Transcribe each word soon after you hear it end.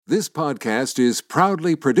This podcast is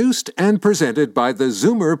proudly produced and presented by the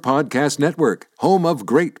Zoomer Podcast Network, home of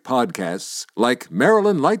great podcasts like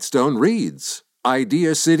Marilyn Lightstone Reads,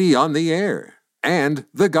 Idea City on the Air, and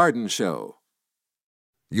The Garden Show.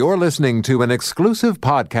 You're listening to an exclusive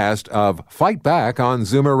podcast of Fight Back on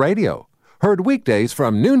Zoomer Radio, heard weekdays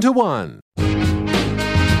from noon to 1.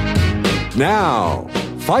 Now,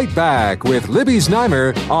 Fight Back with Libby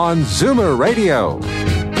Znaimer on Zoomer Radio.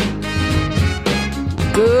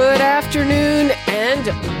 Good afternoon and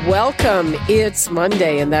welcome. It's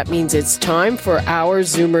Monday, and that means it's time for our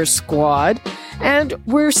Zoomer Squad. And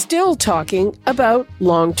we're still talking about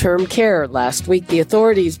long-term care. Last week, the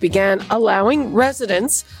authorities began allowing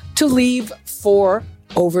residents to leave for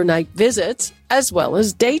overnight visits as well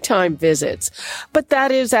as daytime visits. But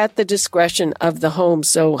that is at the discretion of the home.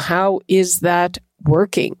 So how is that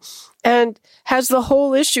working? And has the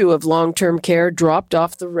whole issue of long-term care dropped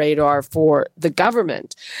off the radar for the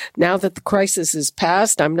government? Now that the crisis is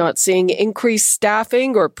past, I'm not seeing increased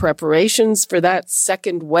staffing or preparations for that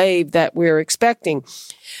second wave that we're expecting.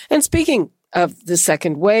 And speaking of the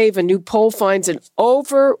second wave, a new poll finds an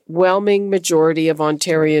overwhelming majority of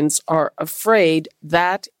Ontarians are afraid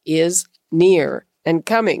that is near and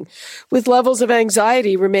coming, with levels of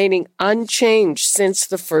anxiety remaining unchanged since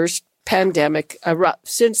the pandemic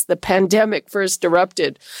first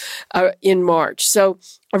erupted in March. So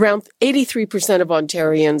around 83% of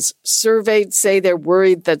Ontarians surveyed say they're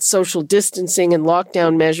worried that social distancing and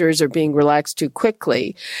lockdown measures are being relaxed too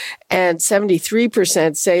quickly. And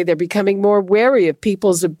 73% say they're becoming more wary of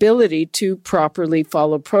people's ability to properly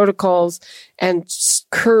follow protocols and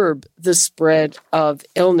curb the spread of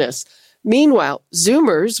illness. Meanwhile,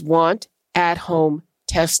 Zoomers want at-home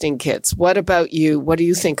testing kits. What about you? What do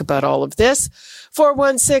you think about all of this?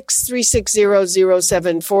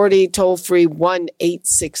 416-360-0740, toll free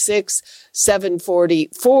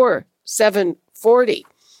 1-866-740-4740.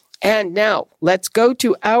 And now let's go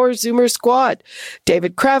to our Zoomer Squad.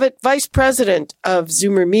 David Cravit, Vice President of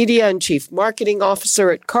Zoomer Media and Chief Marketing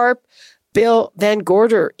Officer at CARP. Bill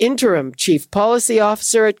VanGorder, Interim Chief Policy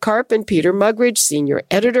Officer at CARP, and Peter Muggeridge, Senior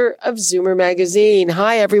Editor of Zoomer Magazine.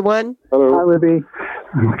 Hi, everyone. Hello. Hi, Libby.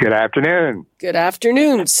 Good afternoon. Good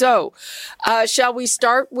afternoon. So, shall we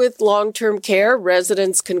start with long-term care?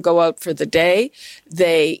 Residents can go out for the day.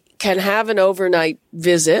 They can have an overnight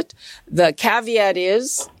visit. The caveat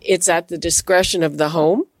is it's at the discretion of the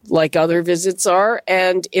home, like other visits are.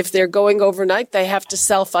 And if they're going overnight, they have to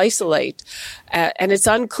self-isolate. And it's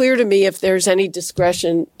unclear to me if there's any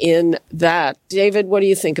discretion in that. David, what do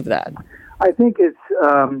you think of that? I think it's,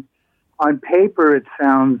 on paper, it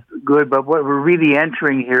sounds good, but what we're really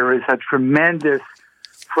entering here is a tremendous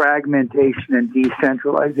fragmentation and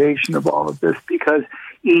decentralization of all of this, because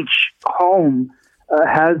each home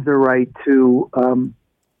has the right to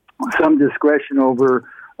some discretion over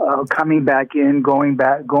coming back in, going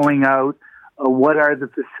out. What are the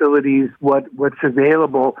facilities? What's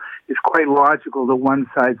available? Is quite logical that one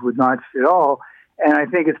size would not fit all. And I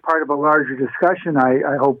think it's part of a larger discussion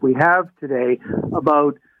I hope we have today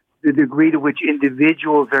about the degree to which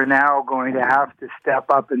individuals are now going to have to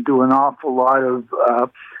step up and do an awful lot of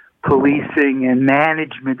policing and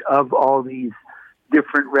management of all these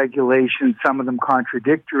different regulations, some of them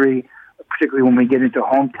contradictory, particularly when we get into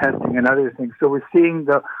home testing and other things. So we're seeing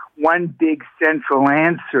the one big central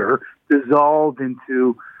answer dissolved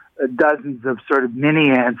into dozens of sort of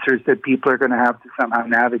mini answers that people are going to have to somehow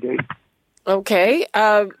navigate. Okay.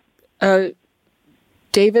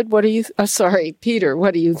 David, Peter,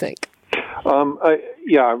 what do you think?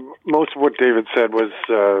 Most of what David said was,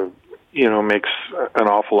 makes an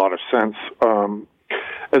awful lot of sense.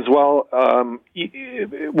 As well,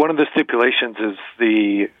 one of the stipulations is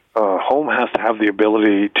the home has to have the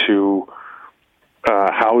ability to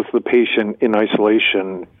house the patient in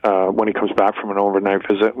isolation when he comes back from an overnight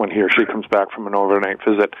visit, when he or she comes back from an overnight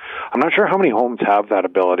visit. I'm not sure how many homes have that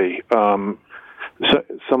ability. So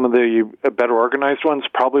some of the better organized ones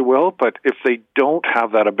probably will, but if they don't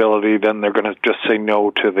have that ability, then they're going to just say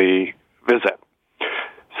no to the visit.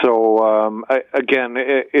 So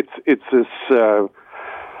it's this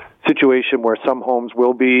situation where some homes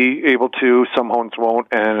will be able to, some homes won't,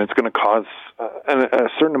 and it's going to cause a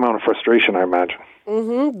certain amount of frustration, I imagine.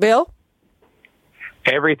 Mm-hmm. Bill?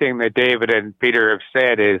 Everything that David and Peter have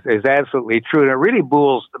said is absolutely true, and it really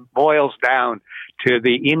boils down to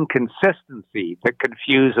the inconsistency that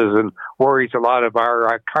confuses and worries a lot of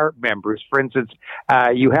our CARP members. For instance,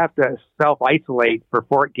 you have to self-isolate for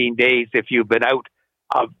 14 days if you've been out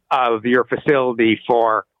of your facility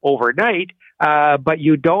for overnight, but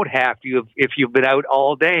you don't have to if you've been out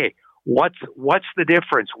all day. what's the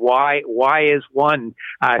difference? Why is one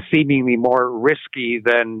seemingly more risky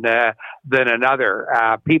than another?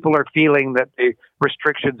 People are feeling that the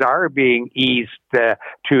restrictions are being eased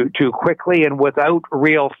too quickly and without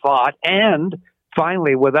real thought, and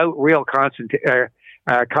finally without real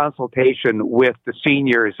consultation with the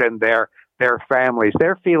seniors and their families.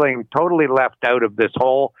 They're feeling totally left out of this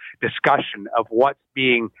whole discussion of what's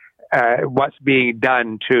being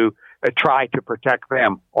done to try to protect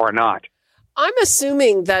them or not. I'm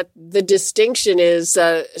assuming that the distinction is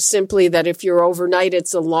simply that if you're overnight,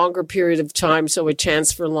 it's a longer period of time, so a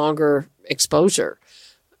chance for longer exposure,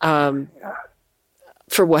 for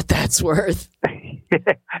what that's worth.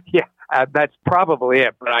 Yeah, that's probably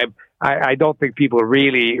it. But I don't think people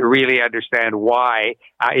really understand why.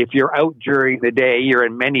 If you're out during the day, you're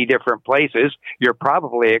in many different places. You're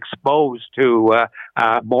probably exposed to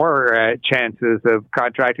more chances of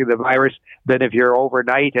contracting the virus than if you're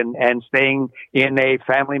overnight and staying in a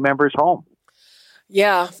family member's home.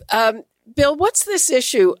 Yeah. Bill, what's this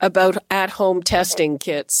issue about at-home testing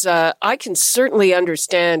kits? I can certainly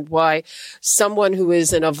understand why someone who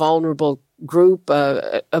is in a vulnerable group,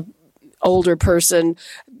 a older person,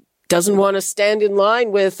 doesn't want to stand in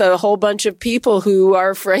line with a whole bunch of people who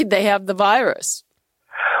are afraid they have the virus.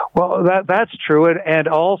 Well, that's true. And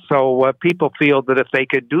also people feel that if they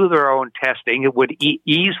could do their own testing, it would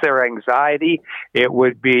ease their anxiety. It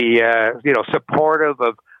would be, supportive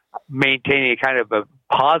of maintaining a kind of a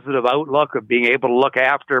positive outlook of being able to look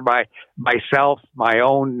after myself, my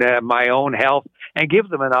own health, and give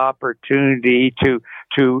them an opportunity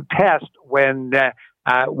to test when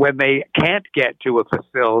they can't get to a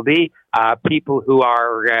facility. People who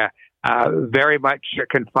are very much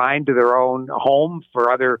confined to their own home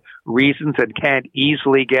for other reasons and can't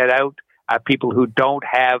easily get out. People who don't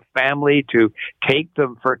have family to take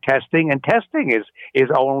them for testing. And testing is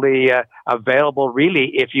only available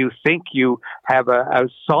really if you think you have a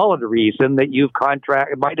solid reason that you've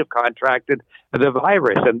might have contracted the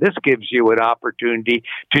virus. And this gives you an opportunity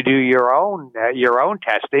to do your own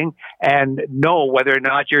testing and know whether or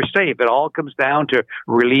not you're safe. It all comes down to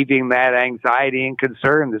relieving that anxiety and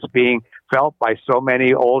concern that's being felt by so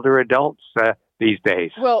many older adults these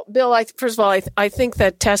days. Well, Bill, first of all, I think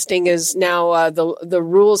that testing is now the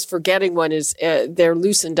rules for getting one is they're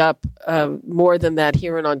loosened up more than that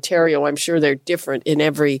here in Ontario. I'm sure they're different in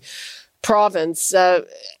every province.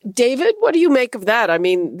 David, what do you make of that? I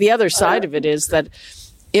mean, the other side of it is that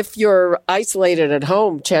if you're isolated at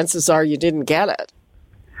home, chances are you didn't get it.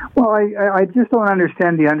 Well, I just don't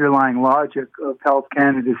understand the underlying logic of Health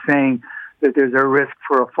Canada saying that there's a risk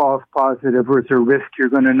for a false positive or it's a risk you're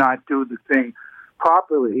going to not do the thing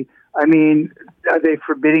properly. I mean, are they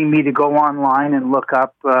forbidding me to go online and look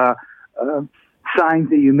up signs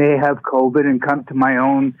that you may have COVID and come to my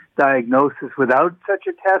own diagnosis without such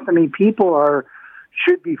a test? I mean, people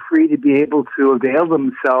should be free to be able to avail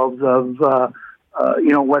themselves of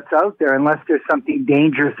what's out there, unless there's something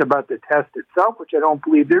dangerous about the test itself, which I don't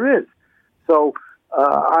believe there is. So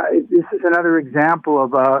this is another example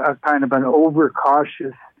of a kind of an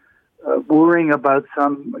overcautious worrying about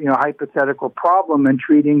some hypothetical problem and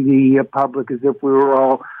treating the public as if we were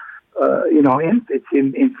all it's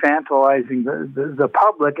infantilizing the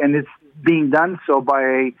public, and it's being done so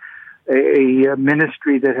by a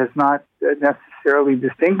ministry that has not necessarily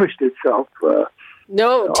distinguished itself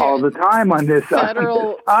all the time on this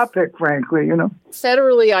topic, frankly.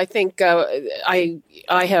 Federally, I think I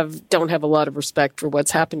don't have a lot of respect for what's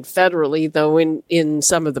happened federally, though in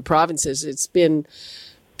some of the provinces it's been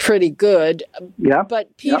pretty good. Yeah.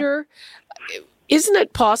 But Peter, isn't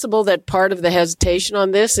it possible that part of the hesitation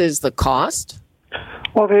on this is the cost?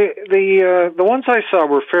 Well, the ones I saw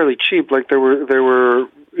were fairly cheap. Like they were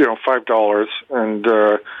 $5, and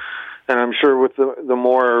I'm sure with the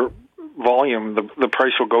more volume, the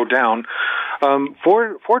price will go down.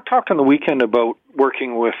 Ford talked on the weekend about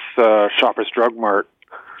working with Shoppers Drug Mart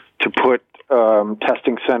to put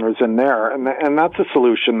testing centers in there, and that's a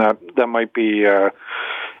solution that might be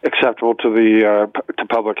acceptable to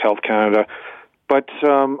Public Health Canada. But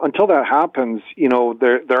until that happens,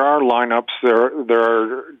 there are lineups.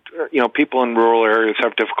 There are people in rural areas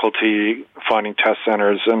have difficulty finding test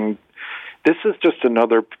centers, and this is just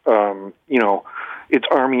another it's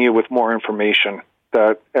arming you with more information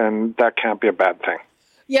and that can't be a bad thing.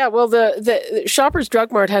 Yeah, well, the Shoppers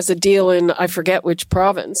Drug Mart has a deal in, I forget which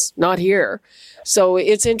province, not here. So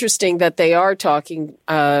it's interesting that they are talking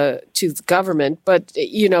to the government, but,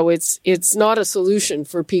 it's not a solution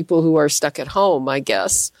for people who are stuck at home, I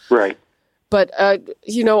guess. Right. But,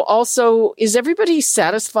 also, is everybody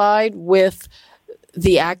satisfied with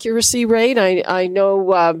the accuracy rate? I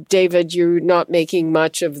know, David, you're not making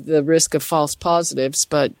much of the risk of false positives,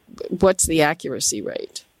 but what's the accuracy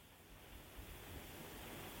rate?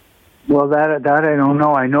 Well, that I don't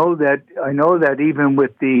know. I know that even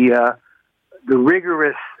with the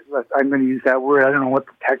rigorous, I'm going to use that word. I don't know what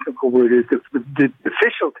the technical word is. The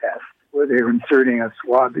official test where they're inserting a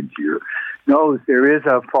swab into your nose, there is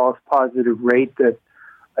a false positive rate that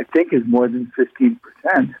I think is more than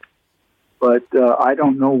 15%. But I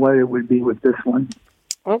don't know what it would be with this one.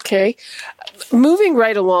 Okay. Moving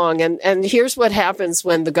right along, and here's what happens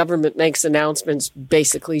when the government makes announcements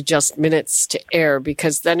basically just minutes to air,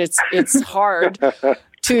 because then it's hard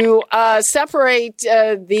to separate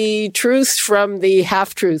the truth from the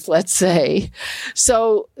half-truth, let's say.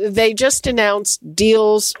 So they just announced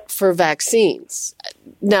deals for vaccines.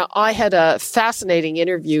 Now, I had a fascinating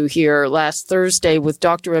interview here last Thursday with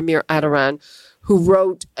Dr. Amir Adaran, who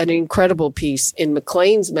wrote an incredible piece in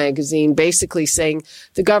Maclean's magazine, basically saying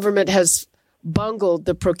the government has bungled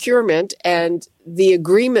the procurement, and the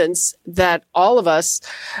agreements that all of us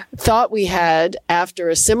thought we had after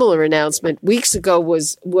a similar announcement weeks ago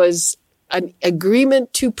was an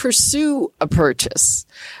agreement to pursue a purchase,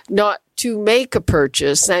 not to make a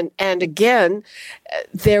purchase. And again,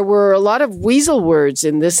 there were a lot of weasel words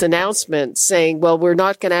in this announcement saying, well, we're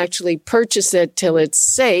not going to actually purchase it till it's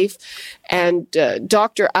safe. And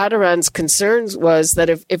Dr. Adaran's concerns was that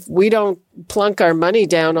if we don't plunk our money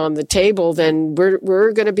down on the table, then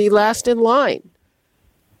we're going to be last in line.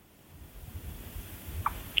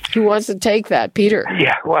 Who wants to take that? Peter?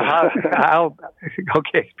 Yeah, well,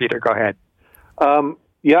 okay, Peter, go ahead.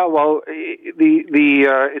 Yeah, well,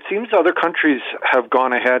 it seems other countries have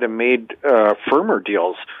gone ahead and made firmer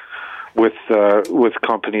deals with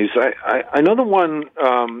companies. I know the one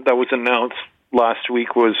that was announced last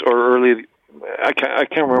week was, or early, I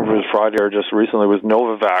can't remember if it was Friday or just recently, was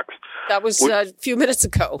Novavax. That was a few minutes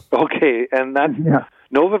ago. Okay, and that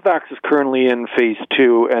Novavax is currently in phase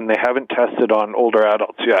 2, and they haven't tested on older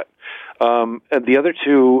adults yet. And the other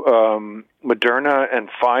two, Moderna and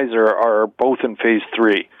Pfizer, are both in phase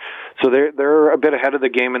 3. So they're a bit ahead of the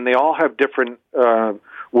game, and they all have different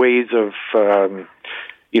ways of,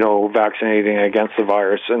 vaccinating against the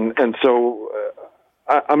virus. And so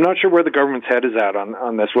I'm not sure where the government's head is at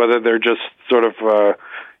on this, whether they're just sort of,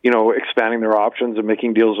 expanding their options and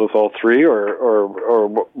making deals with all three or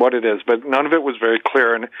what it is. But none of it was very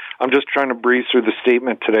clear. And I'm just trying to breeze through the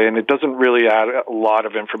statement today, and it doesn't really add a lot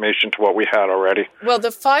of information to what we had already. Well, the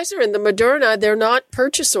Pfizer and the Moderna, they're not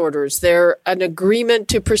purchase orders. They're an agreement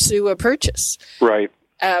to pursue a purchase. Right.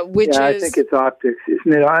 I think it's optics,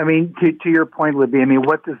 isn't it? I mean, to your point, Libby,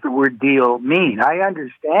 what does the word deal mean? I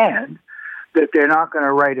understand that they're not going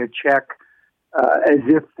to write a check as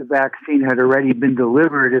if the vaccine had already been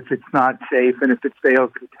delivered if it's not safe and if it fails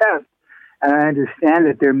the test. And I understand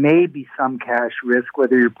that there may be some cash risk,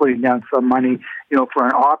 whether you're putting down some money, for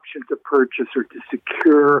an option to purchase or to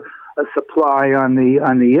secure a supply on the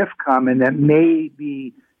IFCOM, and that may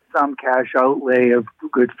be some cash outlay of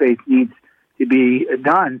good faith needs to be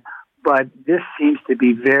done. But this seems to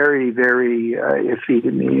be very, very iffy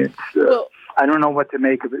to me. It's I don't know what to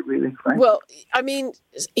make of it, really, frankly. Well,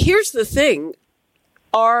 here's the thing.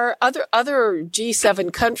 Our other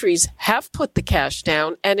G7 countries have put the cash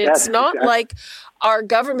down, and it's not like our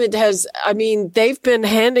government has, they've been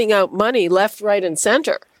handing out money left, right, and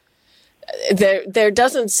center. There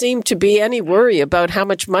doesn't seem to be any worry about how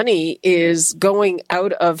much money is going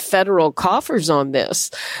out of federal coffers on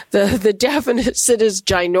this. The deficit is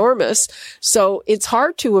ginormous, so it's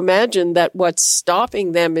hard to imagine that what's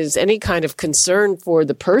stopping them is any kind of concern for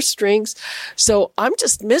the purse strings. So I'm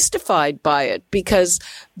just mystified by it, because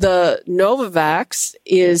the Novavax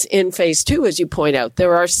is in phase 2, as you point out.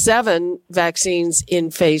 There are 7 vaccines in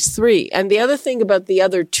phase 3. And the other thing about the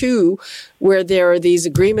other 2, where there are these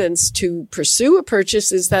agreements to pursue a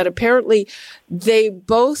purchase, is that apparently they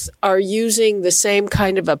both are using the same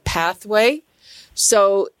kind of a pathway.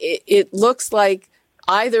 So it looks like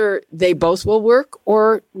either they both will work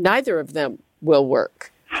or neither of them will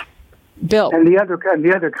work. Bill. And the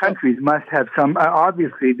other countries must have some,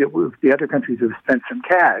 obviously, the other countries have spent some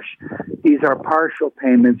cash. These are partial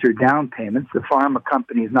payments or down payments. The pharma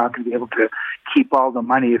company is not going to be able to keep all the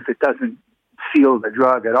money if it doesn't seal the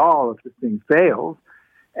drug at all, if the thing fails.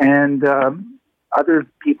 And other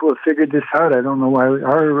people have figured this out. I don't know why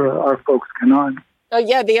our folks cannot.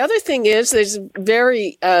 The other thing is, there's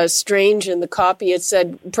very strange in the copy. It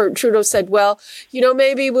said, Trudeau said, well,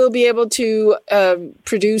 maybe we'll be able to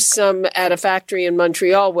produce some at a factory in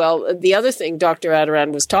Montreal. Well, the other thing Dr.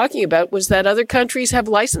 Adaran was talking about was that other countries have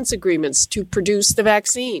license agreements to produce the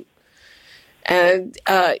vaccine. And,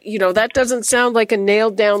 that doesn't sound like a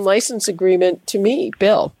nailed down license agreement to me,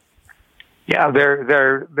 Bill. Yeah,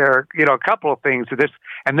 there are a couple of things to this,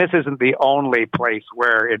 and this isn't the only place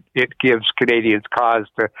where it gives Canadians cause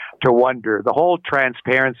to wonder. The whole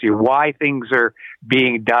transparency, why things are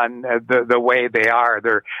being done the way they are.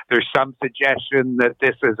 There's some suggestion that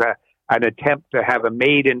this is an attempt to have a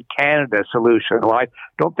made in Canada solution. Well, I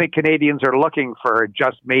don't think Canadians are looking for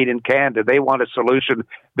just made in Canada. They want a solution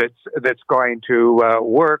that's going to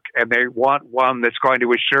work, and they want one that's going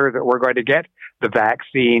to assure that we're going to get the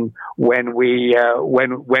vaccine when we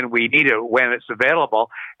need it, when it's available.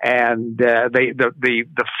 And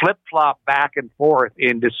the flip flop back and forth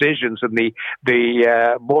in decisions, and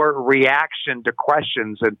the more reaction to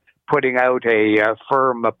questions and putting out a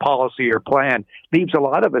firm policy or plan leaves a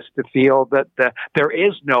lot of us to feel that there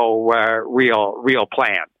is no real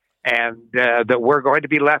plan, and that we're going to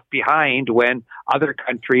be left behind when other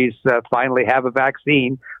countries finally have a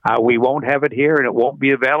vaccine. We won't have it here, and it won't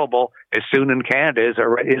be available as soon in Canada as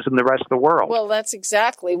in the rest of the world. Well, that's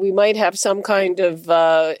exactly. We might have some kind of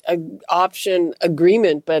option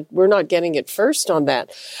agreement, but we're not getting it first on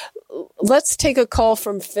that. Let's take a call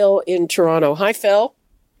from Phil in Toronto. Hi, Phil.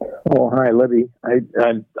 Oh, hi, Libby.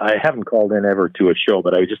 I haven't called in ever to a show,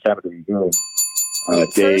 but I just happened to be hearing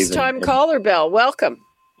Dave. First-time caller, Bell. Welcome.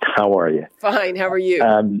 How are you? Fine. How are you?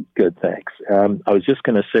 Good, thanks. I was just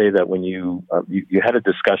going to say that when you had a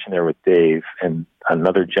discussion there with Dave and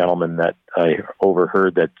another gentleman that I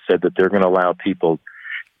overheard that said that they're going to allow people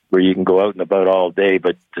where you can go out and about all day,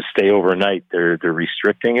 but to stay overnight, they're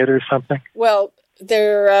restricting it or something? Well,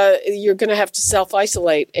 you're going to have to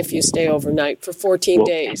self-isolate if you stay overnight for 14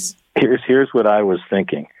 days. Here's what I was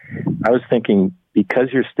thinking. I was thinking because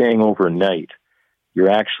you're staying overnight,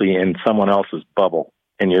 you're actually in someone else's bubble,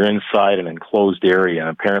 and you're inside an enclosed area. And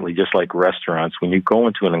apparently, just like restaurants, when you go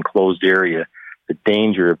into an enclosed area, the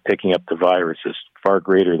danger of picking up the virus is far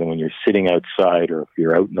greater than when you're sitting outside or if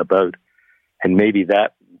you're out and about. And maybe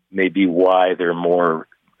that may be why they're more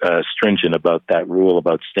stringent about that rule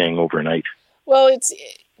about staying overnight. Well,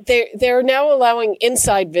 they're now allowing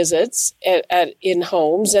inside visits in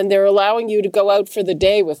homes, and they're allowing you to go out for the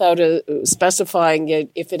day without specifying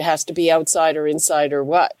if it has to be outside or inside or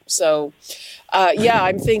what. So,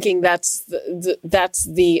 I'm thinking that's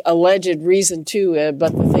the alleged reason too.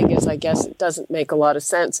 But the thing is, I guess it doesn't make a lot of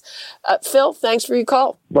sense. Phil, thanks for your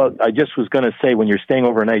call. Well, I just was going to say, when you're staying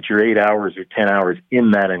overnight, you're 8 hours or 10 hours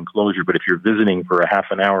in that enclosure. But if you're visiting for a half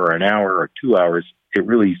an hour or an hour or 2 hours, it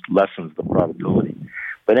really lessens the probability.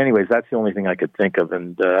 But anyways, that's the only thing I could think of,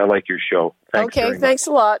 and I like your show. Thanks very much. Thanks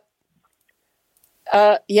a lot.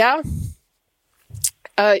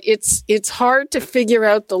 It's hard to figure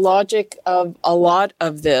out the logic of a lot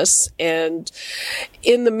of this. And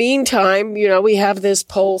in the meantime, we have this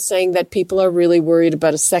poll saying that people are really worried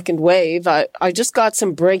about a second wave. I just got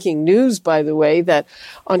some breaking news, by the way, that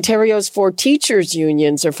Ontario's 4 teachers'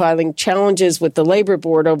 unions are filing challenges with the Labour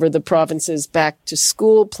Board over the province's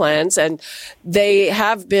back-to-school plans, and they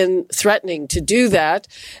have been threatening to do that.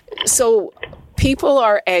 So people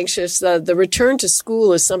are anxious. The return to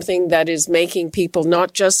school is something that is making people,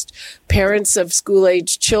 not just parents of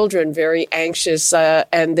school-age children, very anxious.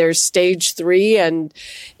 And there's stage 3, and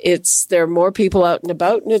there are more people out and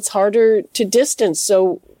about, and it's harder to distance.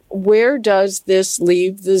 So where does this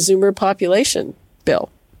leave the Zoomer population, Bill?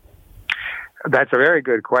 That's a very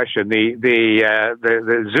good question.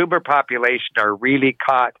 The Zoomer population are really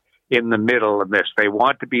caught in the middle of this. They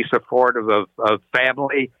want to be supportive of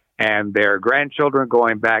family and their grandchildren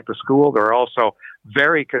going back to school. They're also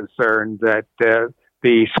very concerned that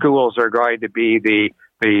the schools are going to be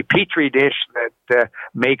the petri dish that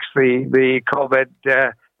makes the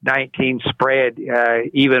COVID-19 spread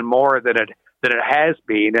even more than it has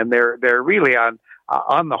been, and they're really on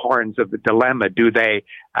the horns of the dilemma. Do they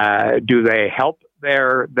help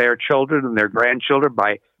their children and their grandchildren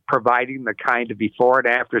by providing the kind of before and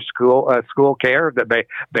after school care that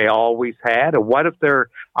they always had? Or what if there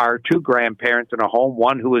are 2 grandparents in a home,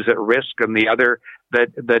 one who is at risk and the other that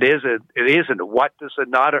isn't? What does a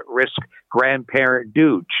not at risk grandparent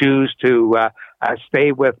do? Choose to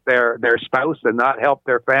stay with their spouse and not help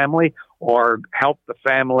their family, or help the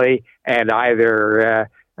family and either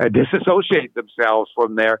disassociate themselves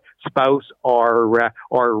from their spouse or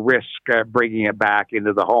risk bringing it back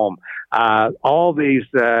into the home? All these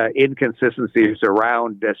inconsistencies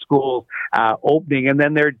around schools opening, and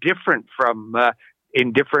then they're different from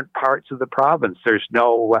in different parts of the province. There's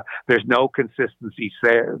no consistency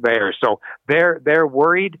there. So they're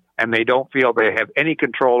worried, and they don't feel they have any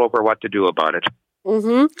control over what to do about it.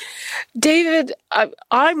 Mm-hmm. David,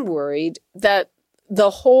 I'm worried that the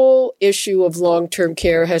whole issue of long-term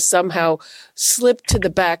care has somehow slipped to the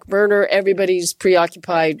back burner. Everybody's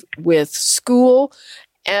preoccupied with school.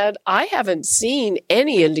 And I haven't seen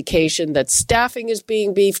any indication that staffing is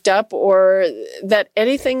being beefed up or that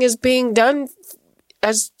anything is being done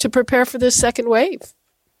as to prepare for this second wave.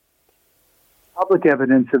 Public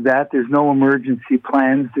evidence of that. There's no emergency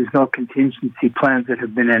plans. There's no contingency plans that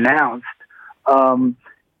have been announced.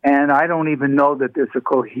 And I don't even know that there's a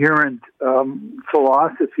coherent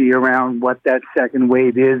philosophy around what that second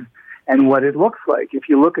wave is and what it looks like. If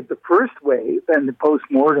you look at the first wave and the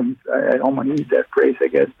postmortems, I don't want to use that phrase, I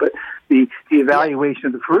guess, but the evaluation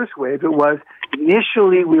of the first wave, it was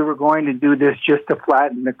initially we were going to do this just to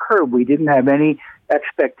flatten the curve. We didn't have any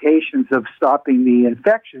expectations of stopping the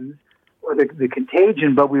infections or the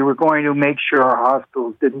contagion, but we were going to make sure our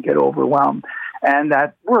hospitals didn't get overwhelmed. And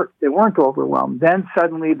that worked. They weren't overwhelmed. Then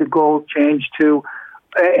suddenly the goal changed to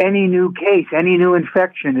any new case, any new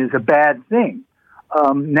infection is a bad thing.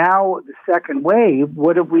 Now, the second wave,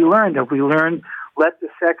 what have we learned? Have we learned let the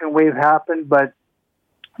second wave happen, but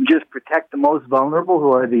just protect the most vulnerable,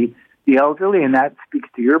 who are the elderly? And that speaks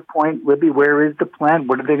to your point, Libby. Where is the plan?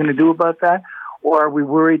 What are they going to do about that? Or are we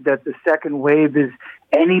worried that the second wave is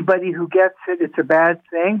anybody who gets it, it's a bad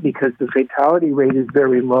thing because the fatality rate is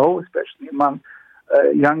very low, especially among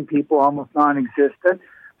young people, almost non-existent.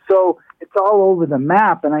 So it's all over the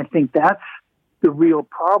map, and I think that's the real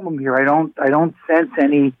problem here. I don't sense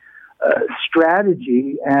any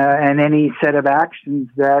strategy and any set of actions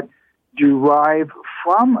that derive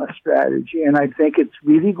from a strategy. And I think it's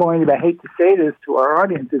really going to, I hate to say this to our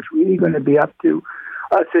audience, it's really going to be up to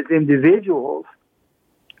us as individuals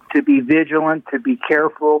to be vigilant, to be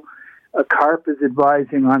careful. CARP is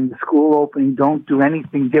advising on the school opening, don't do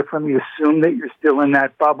anything differently. Assume that you're still in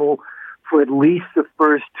that bubble for at least the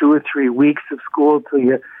first 2 or 3 weeks of school till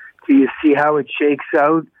you see how it shakes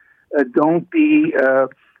out. Don't be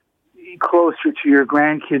closer to your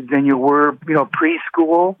grandkids than you were,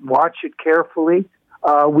 preschool. Watch it carefully.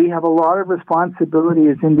 We have a lot of responsibility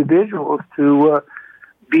as individuals to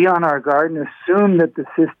be on our guard and assume that the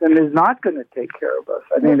system is not going to take care of us.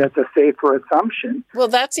 I think that's a safer assumption. Well,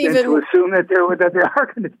 that's even to assume that they are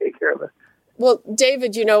going to take care of us. Well,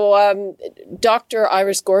 David, Dr.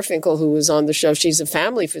 Iris Gorfinkel, who was on the show, she's a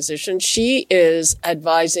family physician. She is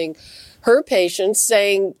advising her patients,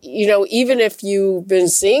 saying, even if you've been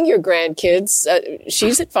seeing your grandkids,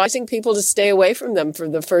 she's advising people to stay away from them for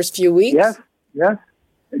the first few weeks. Yes.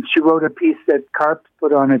 And she wrote a piece that CARP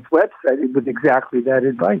put on its website with exactly that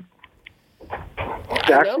advice.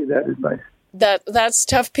 That's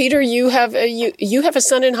tough. Peter, you have a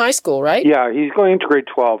son in high school, right? Yeah, he's going into grade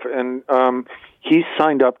 12, and he's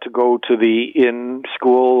signed up to go to the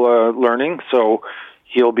in-school learning, so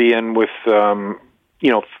he'll be in with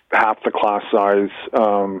half the class size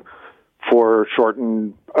for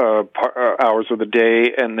shortened hours of the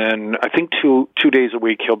day, and then I think two days a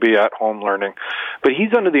week he'll be at home learning. But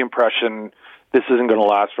he's under the impression this isn't going to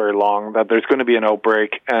last very long, that there's going to be an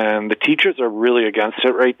outbreak, and the teachers are really against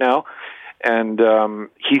it right now. And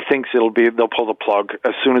he thinks they'll pull the plug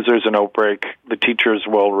as soon as there's an outbreak. The teachers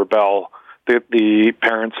will rebel, the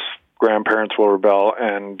parents, grandparents will rebel,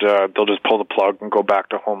 and they'll just pull the plug and go back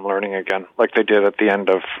to home learning again, like they did at the end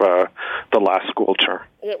of the last school term.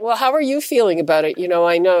 Well, how are you feeling about it?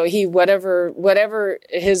 I know whatever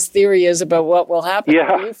his theory is about what will happen. Yeah.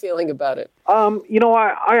 How are you feeling about it?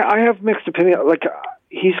 I have mixed opinion. Like,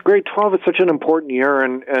 he's grade 12. It's such an important year,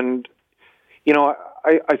 and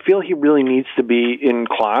I feel he really needs to be in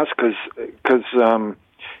class because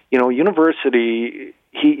university.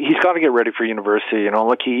 He's got to get ready for university.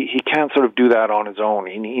 He can't sort of do that on his own.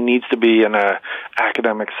 He needs to be in a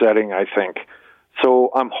academic setting, I think.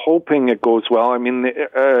 So I'm hoping it goes well. I mean,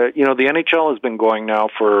 the NHL has been going now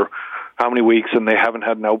for how many weeks, and they haven't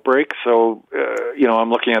had an outbreak. So,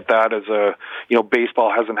 I'm looking at that as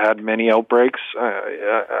baseball hasn't had many outbreaks.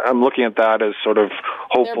 I'm looking at that as sort of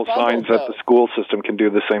hopeful signs that the school system can do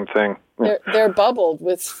the same thing. They're bubbled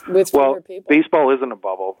with fewer people. Baseball isn't a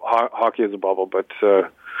bubble. Hockey is a bubble, but I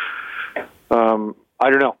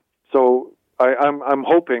don't know. So I'm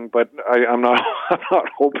hoping, but I'm not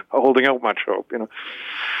holding out much hope.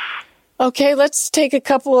 Okay, let's take a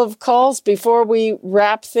couple of calls before we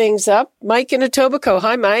wrap things up. Mike in Etobicoke.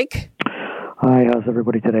 Hi, Mike. Hi, how's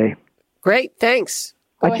everybody today? Great, thanks.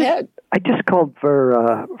 Go ahead. I just called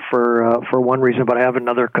for one reason, but I have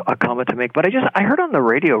another comment to make. But I heard on the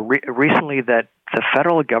radio recently that the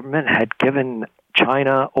federal government had given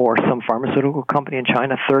China or some pharmaceutical company in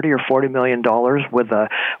China $30 or $40 million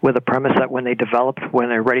with a premise that when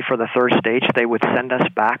they're ready for the third stage, they would send us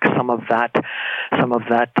back some of that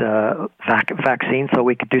vaccine so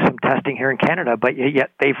we could do some testing here in Canada. But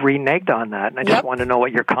yet they've reneged on that, and I just want to know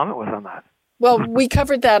what your comment was on that. Well, we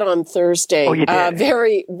covered that on Thursday,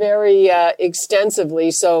 very, very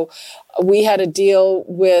extensively. So we had a deal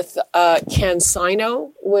with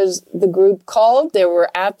CanSino was the group called. There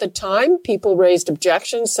were, at the time, people raised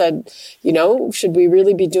objections, said, should we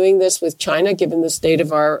really be doing this with China given the state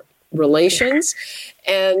of our relations?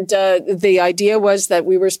 And the idea was that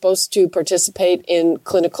we were supposed to participate in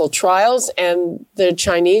clinical trials, and the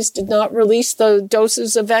Chinese did not release the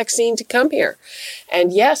doses of vaccine to come here.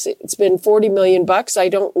 And yes, it's been $40 million. I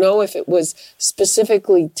don't know if it was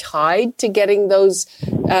specifically tied to getting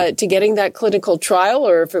that clinical trial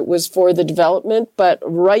or if it was for the development. But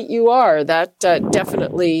right you are. That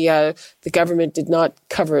definitely the government did not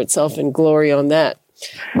cover itself in glory on that.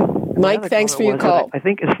 Mike, thanks for your call. I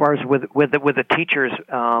think as far as with the teachers,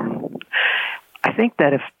 I think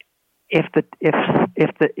that if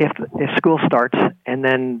school starts and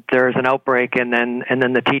then there's an outbreak and then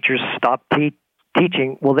the teachers stop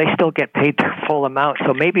teaching, will they still get paid their full amount?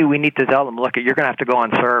 So maybe we need to tell them, look, you're going to have to go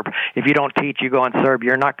on CERB. If you don't teach, you go on CERB.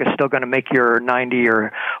 You're not still going to make your 90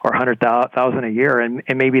 or 100,000 a year, and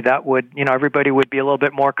maybe that would, everybody would be a little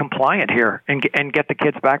bit more compliant here and get the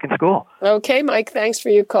kids back in school. Okay, Mike, thanks for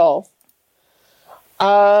your call.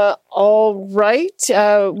 All right,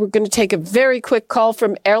 we're going to take a very quick call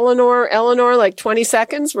from Eleanor. Eleanor, like 20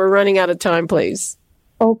 seconds. We're running out of time, please.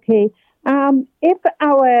 Okay. If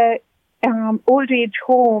our old age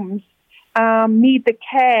homes need the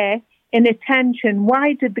care and attention,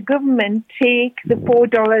 why did the government take the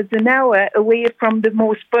 $4 an hour away from the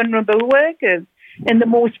most vulnerable workers and the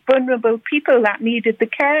most vulnerable people that needed the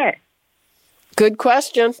care? Good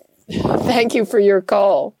question. Thank you for your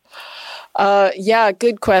call.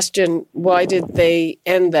 Good question. Why did they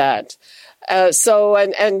end that? Now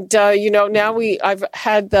I've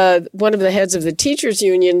had one of the heads of the teachers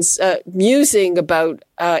unions musing about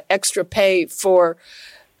extra pay for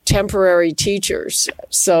temporary teachers.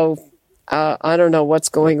 So I don't know what's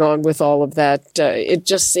going on with all of that. It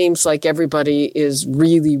just seems like everybody is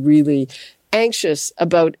really, really anxious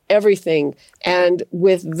about everything. And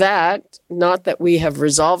with that, not that we have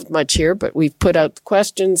resolved much here, but we've put out the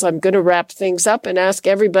questions. I'm going to wrap things up and ask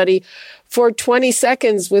everybody for 20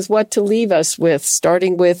 seconds with what to leave us with,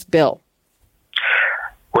 starting with Bill.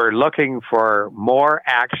 We're looking for more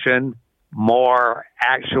action, more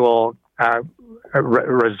actual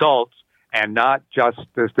results, and not just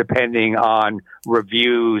as depending on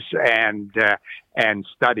reviews and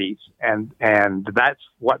studies. And that's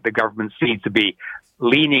what the government seems to be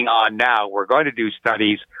leaning on now. We're going to do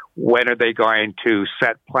studies. When are they going to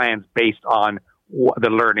set plans based on the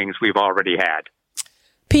learnings we've already had?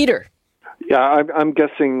 Peter. Yeah, I'm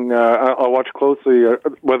guessing I'll watch closely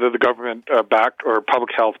whether the government backed or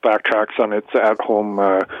public health backtracks on its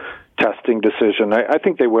at-home testing decision. I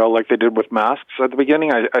think they will, like they did with masks at the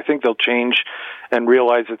beginning. I think they'll change and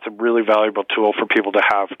realize it's a really valuable tool for people to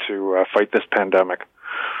have to fight this pandemic.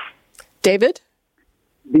 David?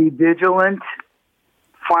 Be vigilant.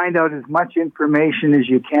 Find out as much information as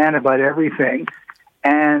you can about everything.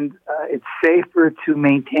 And it's safer to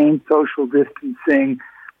maintain social distancing,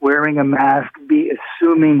 wearing a mask, be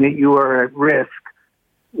assuming that you are at risk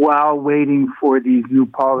while waiting for these new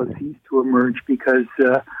policies to emerge, because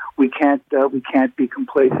we can't be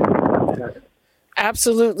complacent.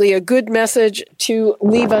 Absolutely. A good message to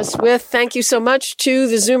leave us with. Thank you so much to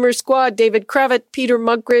the Zoomer squad, David Cravit, Peter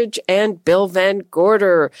Muggeridge, and Bill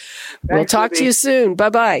VanGorder. We'll talk to you soon.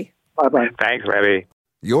 Bye-bye. Bye-bye. Thanks, Rebby.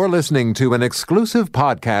 You're listening to an exclusive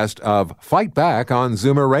podcast of Fight Back on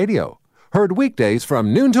Zoomer Radio. Heard weekdays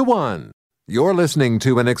from noon to 1. You're listening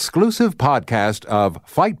to an exclusive podcast of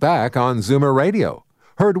Fight Back on Zoomer Radio.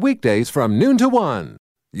 Heard weekdays from noon to 1.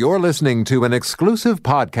 You're listening to an exclusive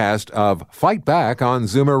podcast of Fight Back on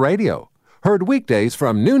Zoomer Radio. Heard weekdays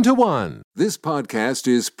from noon to 1. This podcast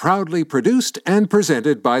is proudly produced and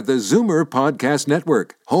presented by the Zoomer Podcast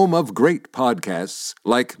Network, home of great podcasts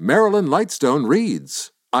like Marilyn Lightstone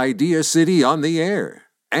Reads, Idea City on the Air,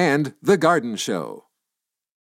 and The Garden Show.